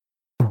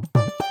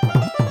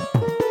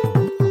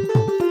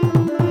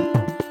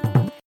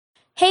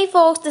Hey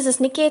folks, this is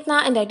Niketna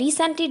and I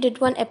recently did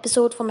one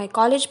episode for my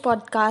college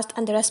podcast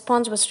and the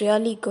response was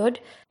really good.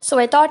 So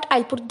I thought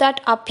I'll put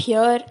that up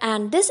here,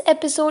 and this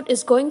episode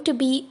is going to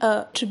be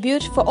a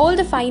tribute for all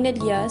the final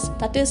years,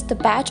 that is the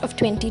batch of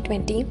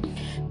 2020.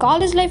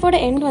 College லைஃபோட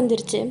end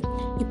வந்துருச்சு.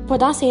 இப்போ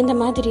தான் சேர்ந்த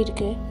மாதிரி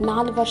இருக்குது.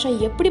 4 வருஷம்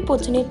எப்படி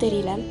போச்சுன்னே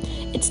தெரியல.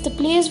 It's the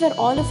place where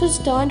all of us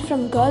turned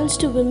from girls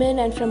to women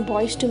and from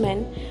boys to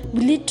men.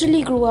 We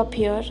literally grew up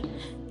here.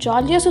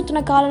 ஜாலியாக சுற்றின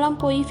காலெல்லாம்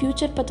போய்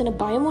ஃப்யூச்சர் பற்றின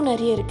பயமும்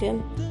நிறைய இருக்குது.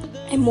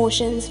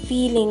 எமோஷன்ஸ்,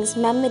 ஃபீலிங்ஸ்,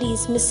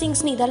 மெமரிஸ்,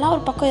 மிஸ்ஸிங்ஸ்னு இதெல்லாம்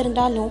ஒரு பக்கம்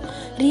இருந்தாலும்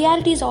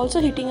reality is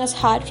also hitting as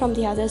heart from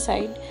the other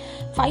side.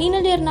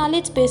 Final இயர்னாலே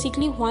it's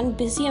basically one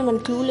busy and one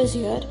clueless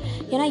year.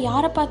 ஏன்னா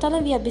யாரை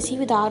பார்த்தாலும் we are busy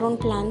with our own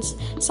plans.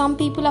 Some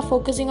people are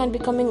focusing on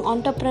becoming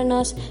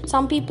entrepreneurs.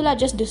 Some people are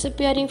just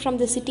disappearing from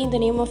the city in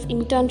the name of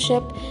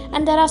internship.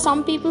 And there are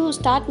some people who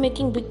start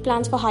making big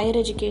plans for higher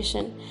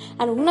education.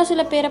 And இன்னும்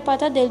சில பேரை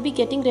பார்த்தா they'll be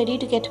getting ready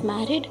to get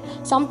married.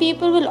 Some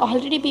people will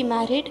already be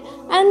married.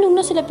 And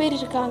இன்னும் சில பேர்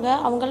இருக்காங்க,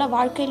 அவங்களாம்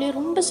வாழ்க்கையிலே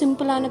ரொம்ப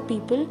சிம்பிளான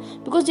people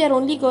because they are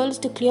only girls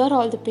to clear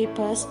all the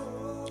papers.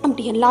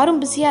 அப்படி எல்லாரும்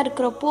பிஸியாக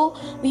இருக்கிறப்போ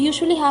we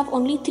usually have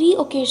only 3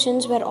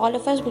 occasions where all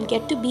of us will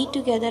get to be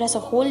together as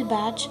a whole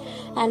batch.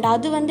 And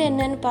அது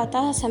என்னன்னு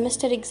பார்த்தா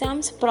semester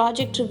exams,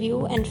 project review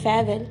and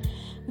farewell.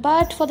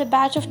 But for the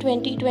batch of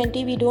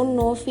 2020, we don't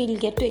know if we'll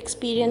get to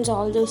experience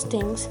all those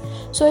things.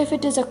 So if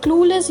it is a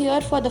clueless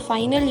year for the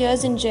final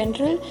years in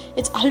general,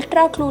 it's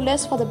ultra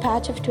clueless for the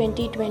batch of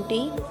 2020.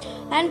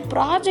 And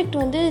project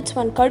it's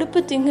one கடுப்பு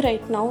thing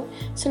right now.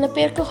 சில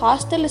பேருக்கு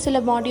ஹாஸ்டலில் சில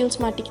modules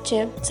மாட்டிக்கிச்சு,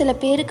 சில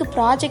பேருக்கு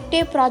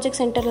project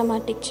சென்டரில்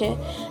மாட்டிக்கிச்சு.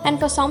 And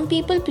for some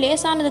people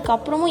place ஆனதுக்கு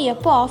அப்புறமும்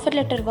எப்போ ஆஃபர்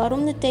லெட்டர்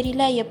வரும்னு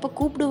தெரியல, எப்போ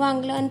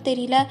கூப்பிடுவாங்களான்னு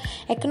தெரியல,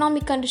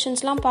 எக்கனாமிக்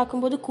கண்டிஷன்ஸ்லாம்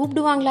பார்க்கும்போது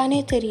கூப்பிடுவாங்களானே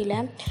தெரியல.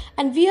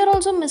 And we are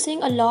also missing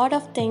a lot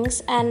of things,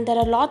 and there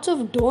are lots of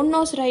don't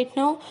knows right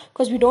now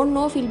because we don't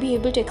know if we'll be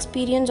able to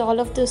experience all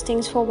of those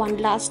things for one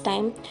last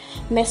time.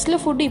 மெஸ்ல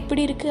food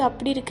இப்படி இருக்குது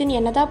அப்படி இருக்குன்னு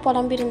என்னதான்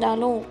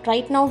புலம்பிருந்தாலும்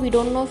right now we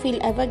don't know if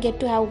we'll ever get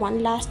to have one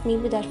last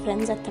meal with our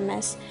friends at the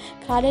mess.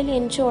 காலையில்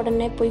எழுந்துச்சு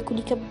உடனே போய்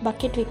குளிக்க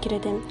பக்கெட்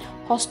வைக்கிறது,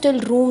 hostel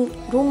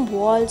room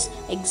walls,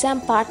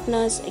 exam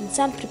partners,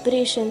 exam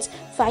preparations,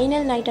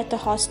 final night at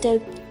the hostel,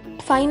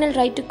 final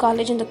ride to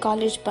college in the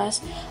college bus.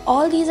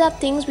 All these are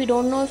things we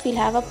don't know if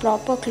we'll have a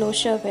proper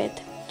closure with.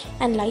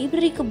 And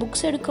லைப்ரரிக்கு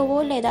books எடுக்கவோ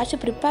இல்லை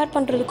ஏதாச்சும் prepare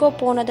பண்ணுறதுக்கோ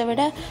போனதை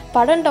விட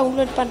படம்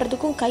download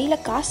பண்ணுறதுக்கும்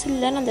கையில் காசு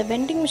இல்லைன்னு அந்த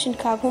வெண்டிங்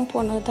மிஷினுக்காகவும்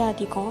போனது தான்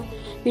அதிகம்.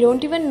 We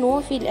don't even know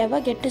if we'll ever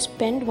get to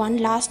spend one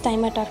last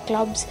time at our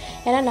clubs.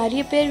 ஏன்னா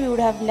நிறைய பேர் we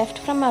would have left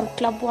from our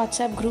club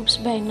WhatsApp groups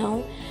by now.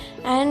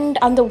 And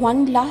அந்த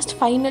ஒன் லாஸ்ட்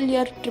ஃபைனல்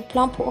இயர்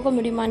ட்ரிப்லாம் போக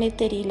முடியுமானே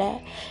தெரியல.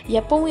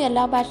 எப்போவும்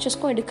எல்லா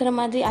பேட்சஸ்க்கும் எடுக்கிற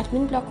மாதிரி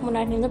அட்மின் பிளாக்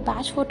முன்னாடி வந்து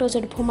பேட்ச் ஃபோட்டோஸ்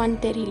எடுப்போமான்னு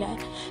தெரியல.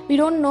 We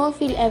don't know if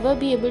we'll ever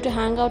be able to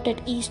hang out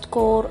at East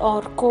Core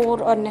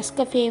or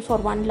Nescafe for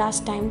one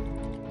last time.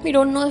 We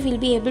don't know if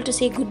we'll be able to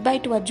say goodbye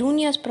to our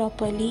juniors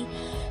properly.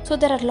 So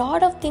there are a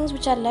lot of things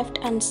which are left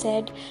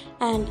unsaid,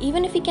 and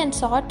even if we can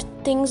sort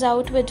things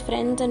out with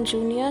friends and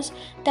juniors,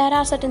 there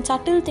are certain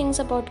subtle things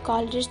about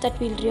college that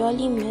we'll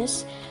really miss.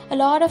 A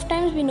lot of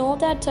times we know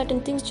that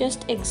certain things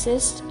just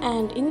exist,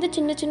 and in the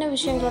சின்ன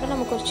விஷயங்களோட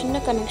நமக்கு ஒரு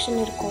சின்ன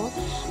connection இருக்கும்.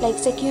 Like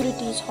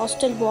securities,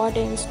 hostel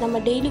wardens,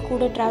 நம்ம daily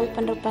கூட travel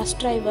பண்ணுற bus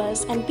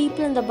drivers and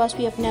people in the bus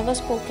we have never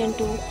spoken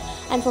to,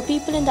 and for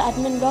people in the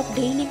admin block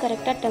daily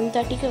கரெக்டாக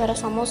 10:30க்கு வர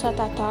சமோசா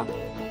தாத்தா.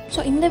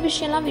 So in the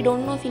விஷயம்லாம் we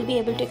don't know if we'll be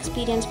able to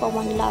experience for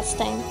one last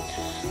time.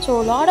 So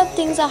a lot of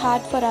things are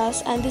hard for us,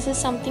 and this is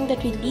something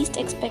that we least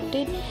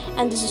expected,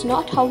 and this is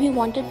not how we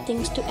wanted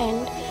things to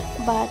end,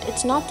 but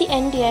it's not the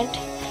end yet.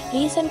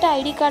 ரீசெண்டாக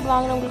ID card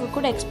வாங்கினவங்களுக்கு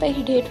கூட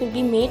expiry date will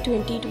be May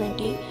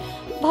 2020.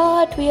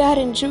 But we are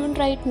in June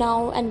right now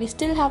and we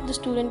still have the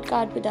student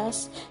card with us.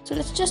 So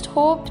let's just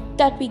hope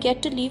that we get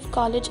to leave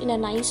college in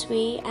a nice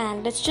way, and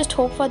let's just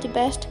hope for the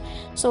best.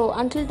 So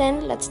until then,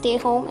 let's stay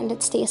home and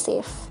let's stay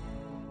safe.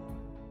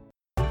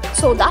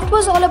 So that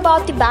was all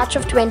about the batch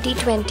of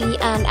 2020,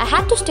 and I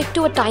had to stick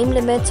to a time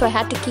limit, so I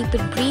had to keep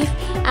it brief.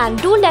 And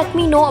do let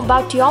me know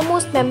about your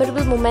most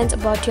memorable moments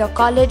about your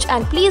college,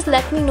 and please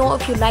let me know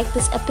if you like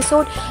this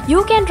episode.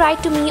 You can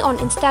write to me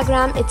on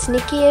Instagram. It's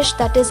Nikkiish,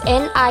 that is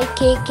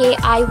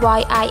NIKKIYISH,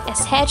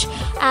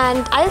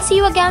 and I'll see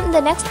you again in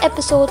the next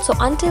episode. So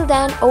until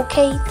then,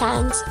 okay,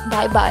 thanks,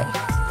 bye bye.